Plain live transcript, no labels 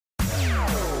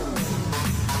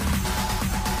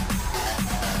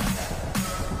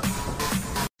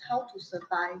how to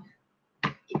survive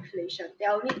inflation. There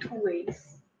are only two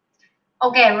ways.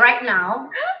 Okay, right now,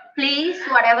 please,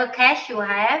 whatever cash you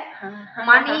have,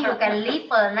 money you can live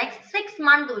for the next 6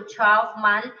 months to 12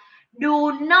 months,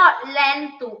 do not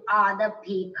lend to other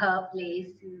people,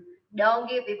 please. Don't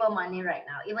give people money right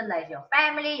now. Even like your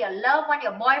family, your loved one,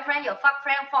 your boyfriend, your fuck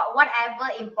friend, for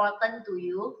whatever important to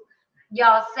you.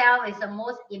 Yourself is the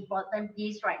most important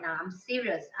piece right now. I'm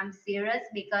serious. I'm serious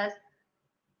because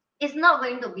it's not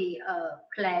going to be a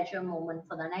pleasure moment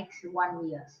for the next 1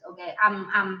 year. Okay,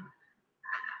 I'm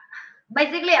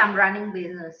basically I'm running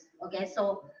business. Okay,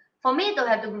 so for me to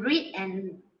have to read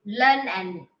and learn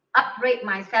and upgrade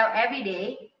myself every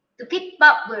day to keep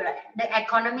up with the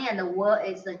economy and the world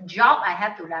is a job I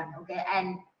have to run. Okay,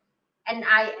 and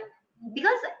I,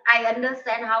 because I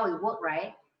understand how it works,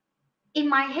 right? In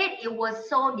my head it was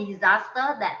so disaster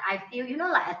that I feel, you know,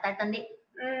 like a Titanic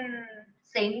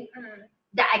thing,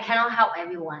 that I cannot help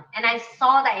everyone. And I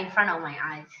saw that in front of my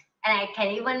eyes. And I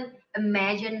can even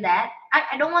imagine that.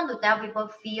 I don't want to tell people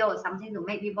fear or something to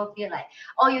make people feel like,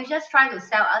 oh, you just try to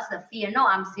sell us the fear. No,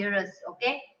 I'm serious,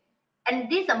 okay? And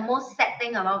this is the most sad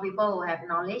thing about people who have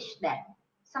knowledge, that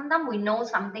sometimes we know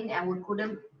something and we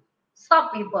couldn't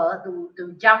stop people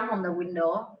to jump from the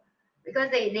window because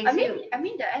they feel. I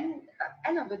mean the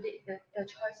end of the day, the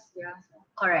choice is theirs.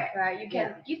 Correct. Right? You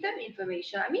can give them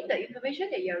information. I mean, the information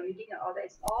that you're reading and all that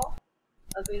is all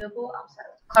available outside.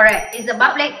 Correct. It's the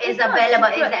public, it's available,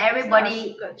 it's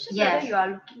everybody. It's just Yes. whether you are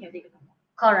looking at it.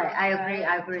 Correct. I agree.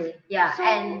 I agree. Yeah. So,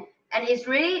 and it's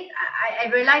really, I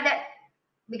realize that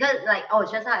because like, oh,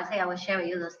 just how I say, I will share with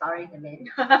you the story today.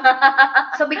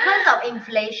 So because of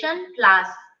inflation plus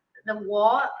the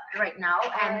war right now,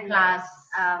 and plus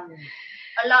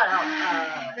a lot of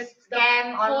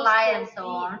scam online and so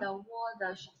on. The war,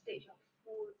 the shortage of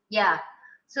food. Yeah.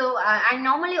 So I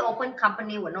normally open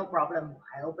company with no problem.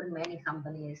 I open many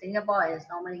companies. Singapore is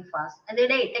normally fast. And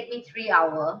today it take me 3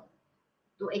 hours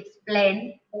to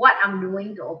explain what I'm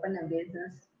doing to open a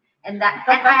business. And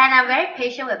I'm very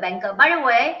patient with banker. By the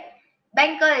way,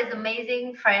 banker is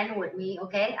amazing friend with me.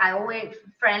 Okay, I always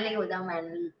friendly with them,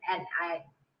 and I.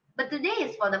 But today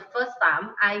is for the first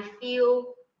time I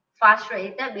feel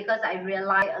frustrated because I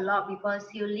realize a lot of people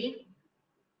still live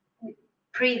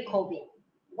pre-COVID.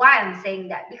 Why I'm saying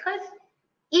that? Because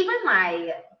even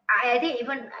I think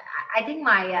even I think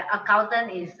my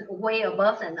accountant is way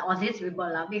above than all these people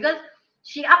lah, because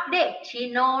she update,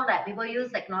 she know that people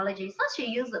use technology, so she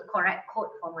use the correct code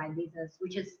for my business,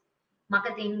 which is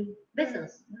marketing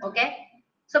business. Okay,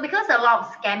 so because a lot of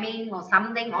scamming or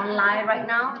something online right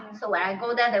now, so when I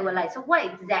go there, they were like, so what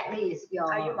exactly is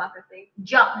your Are you marketing?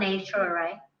 job nature,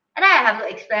 right? And then I have to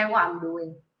explain what I'm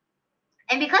doing.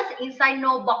 And because inside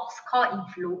no box called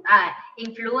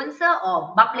influencer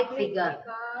or public figure,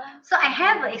 so I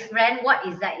have to explain what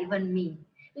is that even mean.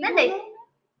 Then they,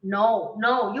 no,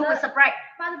 you were surprised.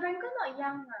 But the banker not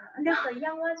young. No. The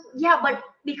young ones. Yeah, but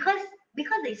because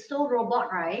they so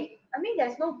robot, right? I mean,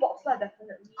 there's no box lah,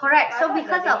 definitely. Correct. So But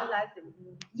because of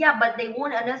yeah, but they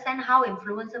won't understand how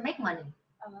influencer make money.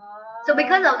 So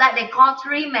because of that, they call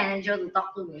 3 managers to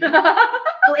talk to me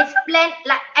to explain.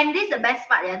 Like, and this is the best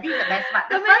part. Yeah, this is the best part.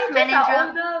 The first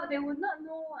manager, they would not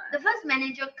know. the first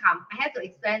manager come. I have to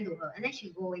explain to her, and then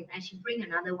she go in and she bring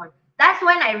another one. That's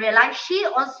when I realized she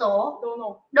also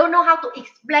don't know how to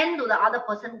explain to the other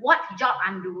person what job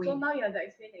I'm doing. So now you have to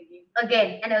explain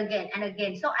again and again and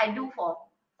again. So I do for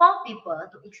 4 people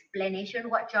to explanation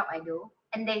what job I do,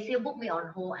 and they still book me on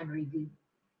hold and review.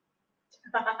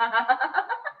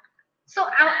 So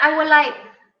I was like,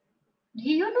 do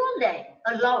you know that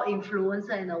a lot of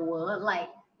influencer in the world, like,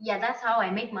 yeah, that's how I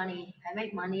make money. I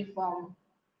make money from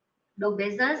the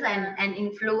business and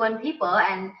influence people,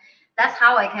 and that's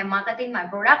how I can marketing my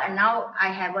product. And now I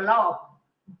have a lot of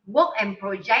work and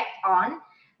project on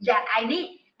that I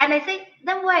need. And I say,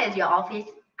 then where is your office?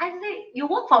 I say, you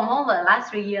work from home for the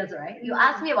last 3 years, right? You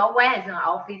asked me about where is my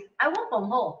office. I work from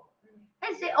home.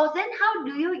 I say, oh, then how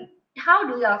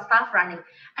do your staff running?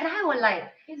 And I was like,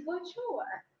 it's virtual.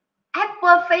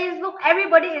 Apple, Facebook,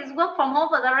 everybody is work from home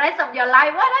for the rest of your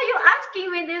life. What are you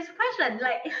asking me this question?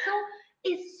 Like,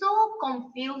 it's so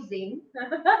confusing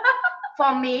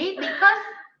for me because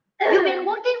you've been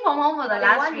working from home for the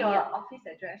last 3 years. Office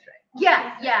address, right?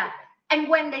 Yeah. And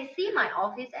when they see my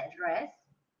office address,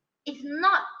 it's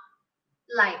not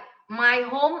like my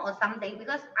home or something,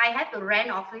 because I had to rent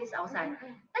office outside.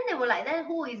 And they were like, then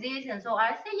who is this? And so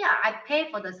I say, yeah, I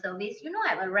pay for the service. You know,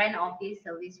 I have a rent office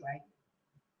service, right?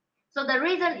 So the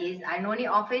reason is I don't need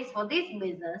office for this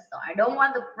business, so I don't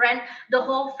want to rent the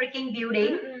whole freaking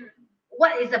building.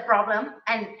 what is the problem?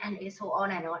 And it's so on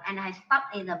and on. And I stuck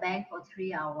in the bank for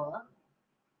 3 hours.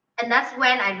 And that's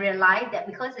when I realized that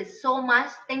because there's so much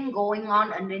thing going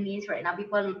on underneath right now,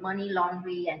 people money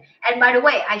laundry and by the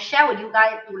way, I share with you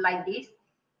guys to like this.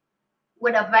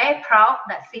 With a very proud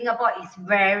that Singapore is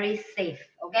very safe.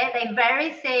 Okay, they're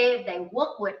very safe. They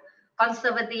work with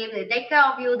conservative. They take care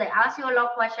of you. They ask you a lot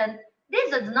of questions.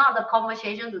 This is not the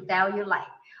conversation to tell you like,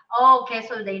 oh, okay,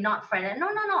 so they're not friendly. No,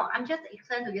 no, no. I'm just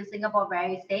explaining to you Singapore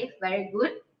very safe, very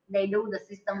good. They do the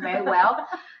system very well.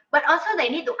 But also they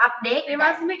need to update. They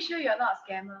must make sure you're not a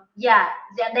scammer. Yeah,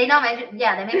 they not make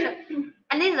yeah, they make sure.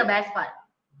 And this is the best part.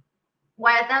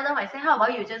 When I tell them, I say, how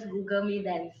about you just Google me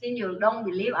then, since you don't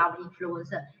believe I'm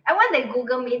influencer. And when they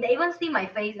Google me, they even see my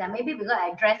face. And maybe because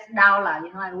I dress down,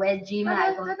 you know, I wear gym.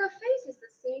 But the face is the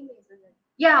same, isn't it?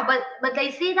 Yeah, but they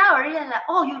see that already and like,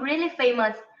 oh, you're really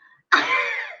famous.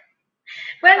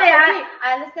 When they are,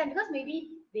 I understand because maybe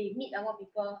they meet a lot of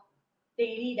people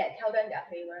daily that tell them they're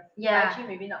famous. Yeah. But actually,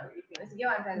 maybe not really famous. You get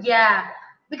what I'm trying to say? Yeah,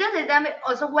 because they tell me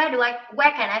also where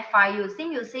can I find you?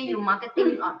 Since you say you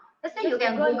marketing on. Let's say you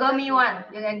can Google me one.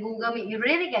 You can Google me. You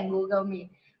really can Google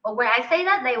me. But when I say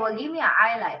that, they will give me an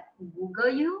eye like, Google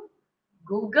you?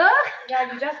 Google?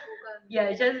 Yeah, you just Google.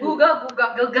 Yeah, just Google.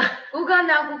 Google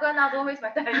now. Don't waste my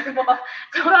time anymore.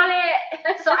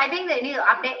 So I think they need to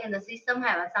update in the system,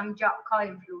 have some job called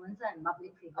influencer and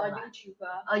public figure.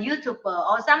 Or YouTuber.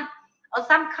 Or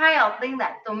some kind of thing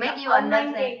that to make you online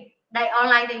understand. thing. Like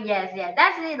online thing, yes.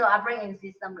 That's need to upgrade in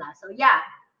system. So yeah.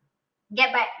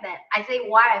 Get back that I say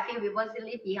why I feel people still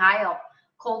live behind of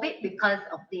COVID because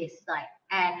of this, right?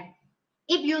 And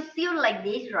if you feel like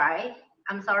this, right,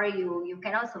 I'm sorry, you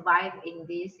cannot survive in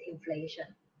this inflation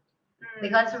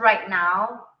because right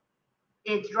now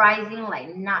it's rising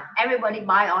like not everybody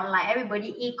buy online,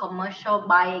 everybody e-commercial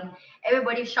buying,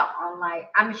 everybody shop online.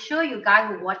 I'm sure you guys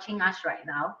who watching us right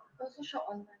now also shop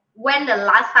online. When the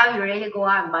last time you really go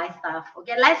out and buy stuff?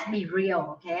 Okay, let's be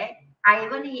real. Okay, I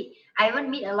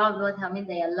even meet a lot of people tell me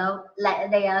they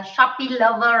are Shopee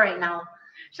lover right now.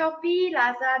 Shopee,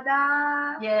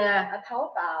 Lazada, yeah,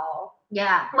 Taobao.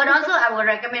 Yeah, but also I would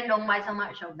recommend don't buy so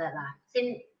much of that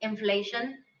since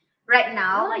inflation right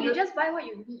now. No, you just buy what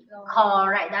you need.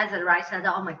 Correct, that's the right side.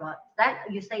 Oh my god, that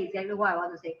you say exactly what I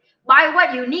want to say. Buy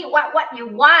what you need, what you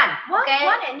want. Okay,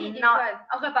 want and need different.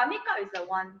 Okay, but makeup is the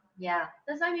one. Yeah,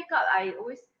 that's why makeup I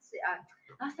always say.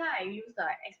 Last time I used the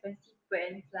expensive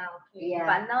brands now. Okay, yeah.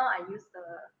 But now I use the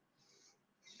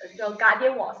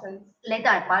Guardian Watsons. Later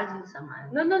I pass you some.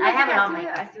 No, I have a lot of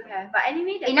makeup. I still have. But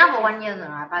anyway, enough for 1 year. No,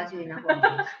 I pass you enough. For 1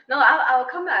 year. No, I will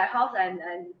come to my house and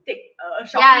take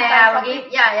Shopee. I will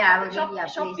give. I will give.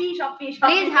 Shopee.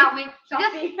 Please help me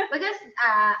because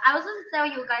I also tell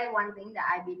you guys one thing that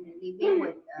I've been living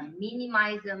with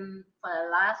minimalism for the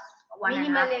last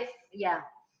 1.5. Yeah,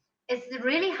 it's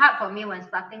really hard for me when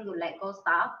starting to let go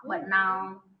stuff, but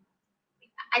now.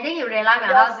 I think you realize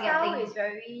my house is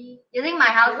very. You think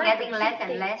my house is getting less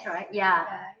and less, right? Yeah.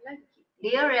 Do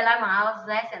you realize my house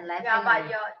less and less? Yeah, but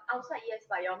your outside yes,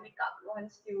 but your makeup one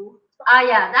still.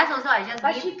 Yeah, that's also I just.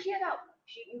 But she cleared out.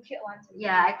 You cleared once.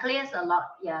 Yeah, I clears a lot.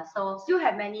 Yeah, so still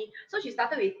have many. So she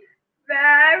started with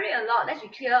very a lot. Then she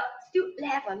clear still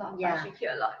left a lot. Yeah. But she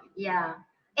cleared a lot. Yeah,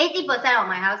 80% of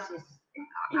my house is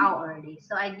out already.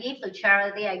 So I give to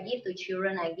charity, I give to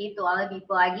children, I give to other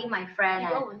people, I give my friend.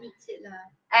 People who needs it lah.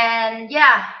 And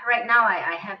yeah, right now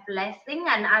I have less thing,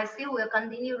 and I still will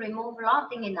continue remove a lot of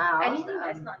thing in the house. Anything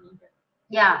that's not needed.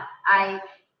 Yeah, I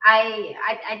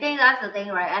think that's the thing,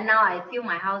 right? And now I feel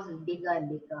my house is bigger and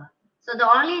bigger. So the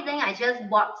only thing I just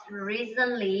bought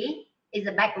recently is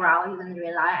the background. You can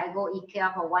realize I go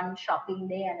IKEA for one shopping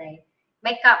day and I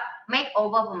make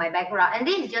over for my background, and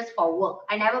this is just for work.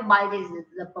 I never buy this is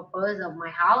the purpose of my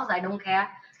house. I don't care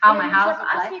how my house is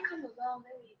like. Come along,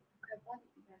 then we have one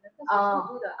together.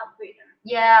 Do the upgrade.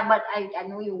 Yeah, but I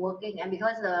know you're working, and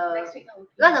because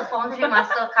the phone tree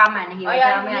master come and he will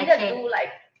tell me I change. Do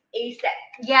like ASAP.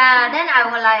 Yeah, then I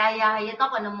will like you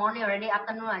talk in the morning already.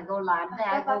 Afternoon I go live. Then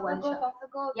I go one shot.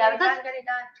 Yeah, because get it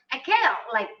done. I can't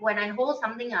like when I hold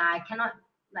something I cannot.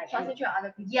 Like concentrate on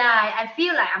other people. Yeah, I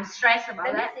feel like I'm stressed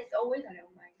about that. It's always on your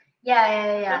mind.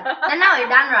 Yeah. Then now it's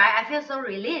done, right? I feel so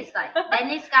released. Like then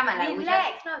this come and like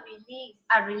relax, not release.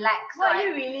 Relax. What are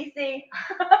you releasing?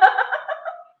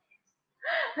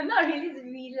 Not release,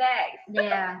 relax.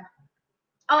 Yeah.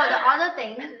 Oh, the other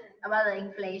thing about the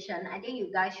inflation, I think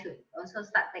you guys should also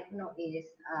start taking note is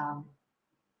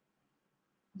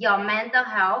your mental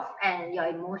health and your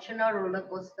emotional roller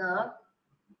coaster.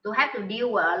 To have to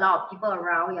deal with a lot of people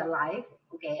around your life,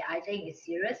 okay, I think it's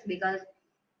serious because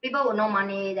people with no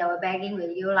money, they were begging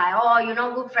with you like, oh, you're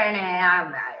not good friend,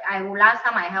 I last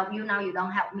time I helped you, now you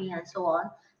don't help me, and so on.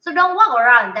 So don't walk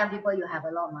around and tell people you have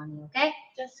a lot of money, okay?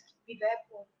 Just be very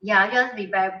poor. Yeah, just be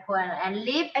very poor and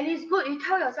live. And it's good. You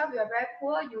tell yourself you're very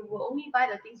poor, you will only buy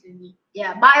the things you need.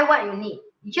 Yeah, buy what you need.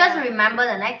 Just Yeah. remember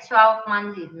the next 12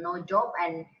 months is no job,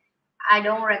 and I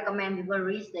don't recommend people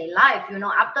risk their life. You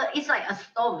know, after it's like a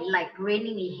storm, it's like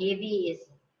raining heavy, is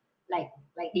like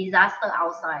disaster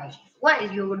outside. What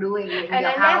is you doing in And your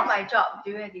I house? left my job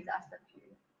during a disaster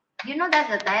period. You know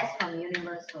that's a test from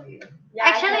universe for you. Yeah,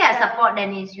 Actually, can I tell. support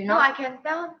Dennis. You No, know. I can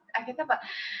tell, but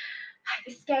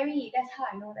it's scary. That's how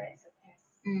I know that it's a test.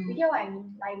 You get what I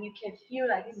mean? Like you can feel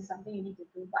like this is something you need to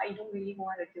do, but you don't really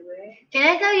want to do it.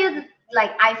 Can I tell you,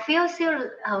 like, I feel still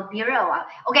her period.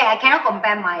 Okay, I cannot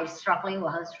compare my struggling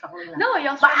with her struggling. Like, No,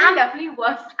 your But struggling definitely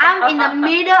worse. I'm in the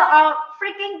middle of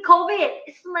freaking COVID.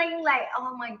 It's like,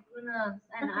 oh my goodness.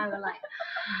 And I was like,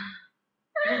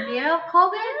 in the middle of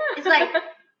COVID?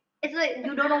 It's like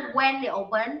you don't know when they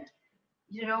open.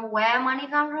 You don't know where money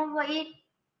comes from for it.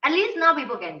 At least now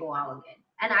people can go out again.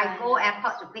 And I go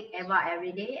airport to pick Eva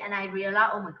every day, and I realize,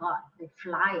 oh my god, they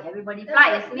fly. Everybody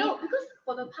fly. It's me. No, because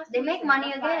for the past They 2 make years money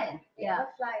never fly. again. They Yeah. never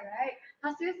fly, right?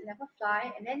 Past 2 years they never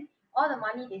fly, and then all the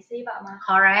money they save up,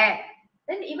 Correct.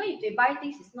 then even if they buy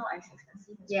things, it's not as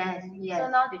expensive. Yes, yes. So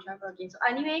now they travel again. So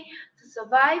anyway, to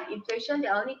survive inflation,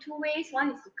 there are only 2 ways.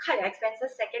 One is to cut your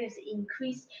expenses. Second is to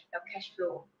increase your cash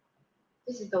flow.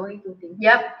 This is the only 2 things.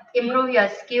 Yep. Improve your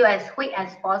skill as quick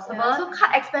as possible. Yeah, so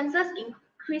cut expenses,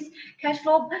 increase cash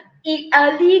flow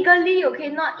legally, okay,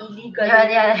 not illegally.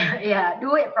 Yeah.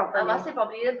 Do it I properly. must say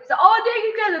properly. So, oh, then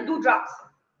you guys do drugs.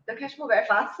 The cash flow very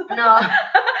fast. No.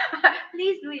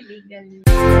 Please do it legally.